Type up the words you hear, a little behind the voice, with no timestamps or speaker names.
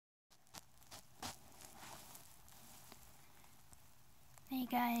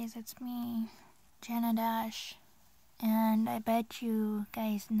guys, it's me, Janna Dash, and I bet you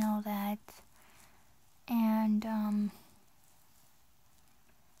guys know that. And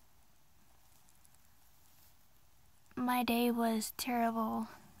my day was terrible,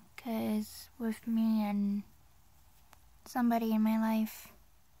 'cause with me and somebody in my life.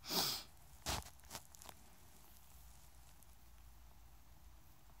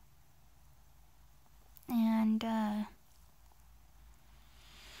 And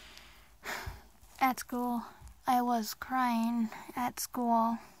at school, I was crying at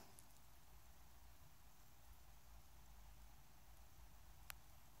school.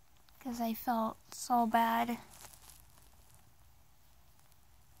 Because I felt so bad.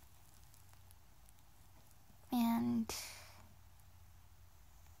 And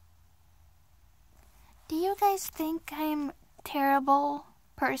do you guys think I'm a terrible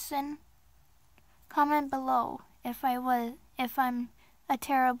person? Comment below if I'm a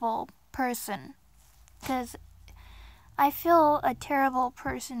terrible person. 'Cause I feel a terrible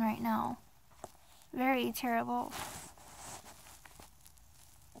person right now. Very terrible.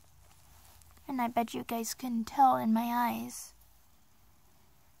 And I bet you guys can tell in my eyes.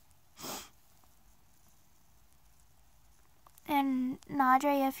 And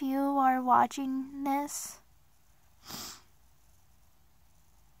Nadre, if you are watching this,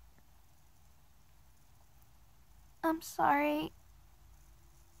 I'm sorry.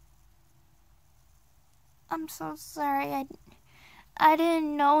 I'm so sorry. I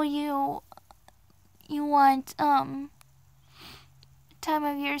didn't know you want time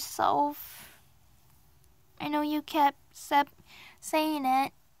of yourself. I know you kept saying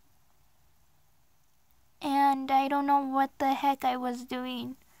it, and I don't know what the heck I was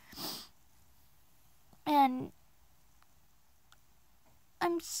doing. And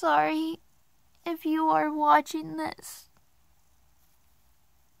I'm sorry if you are watching this.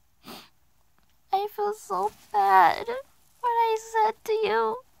 I feel so bad what I said to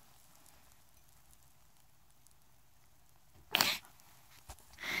you.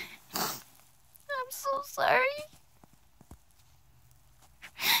 I'm so sorry.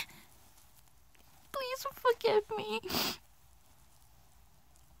 Please forgive me.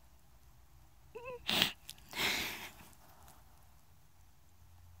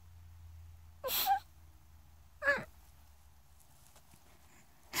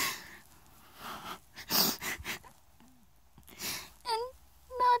 And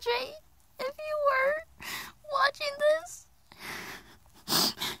Nadre, if you were watching this,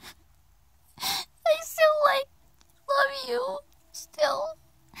 I still love you still.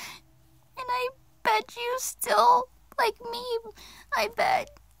 And I bet you still like me. I bet.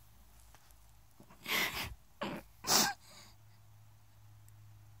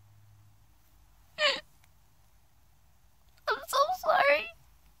 I'm so sorry.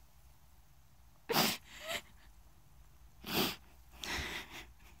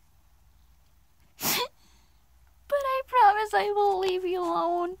 But I promise I will leave you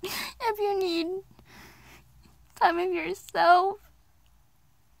alone if you need time of yourself.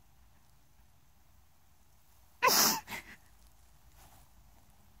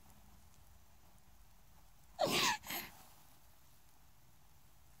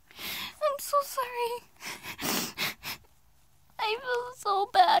 I'm so sorry. I feel so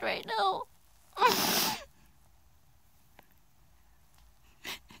bad right now.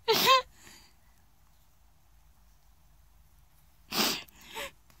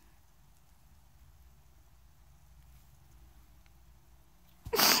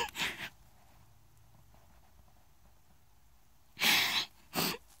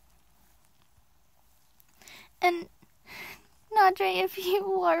 And Nadre, if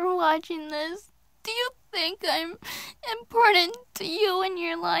you are watching this, do you think I'm important to you in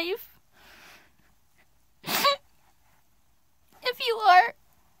your life? If you are,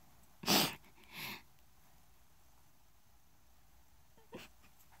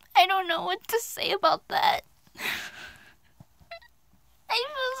 I don't know what to say about that. I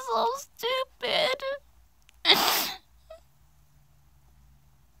feel so stupid.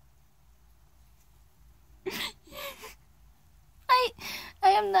 I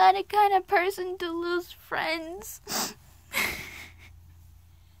am not a kind of person to lose friends.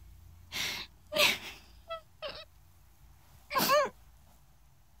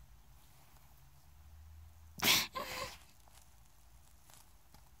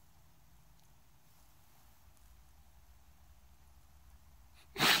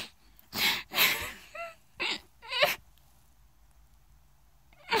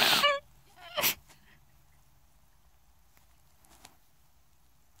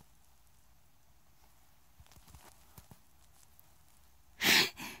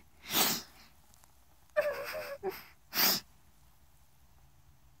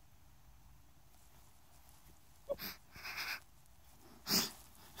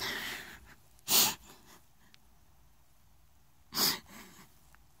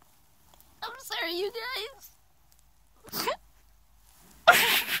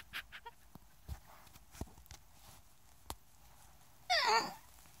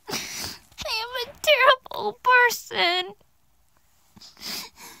 person.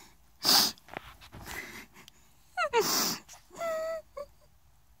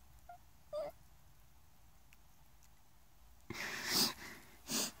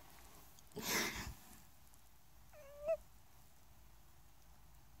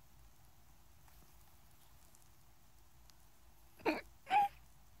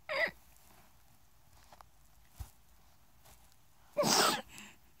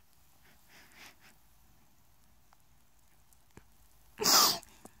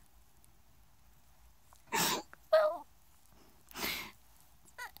 Well,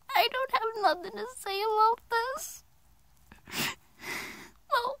 I don't have nothing to say about this.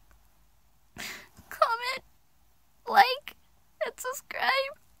 Well, comment, like, and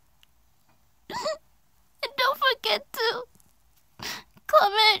subscribe. And don't forget to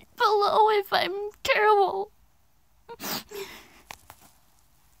comment below if I'm terrible.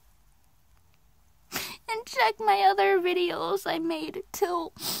 And check my other videos I made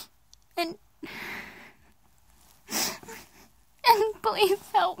too. And please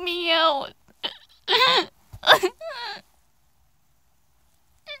help me out.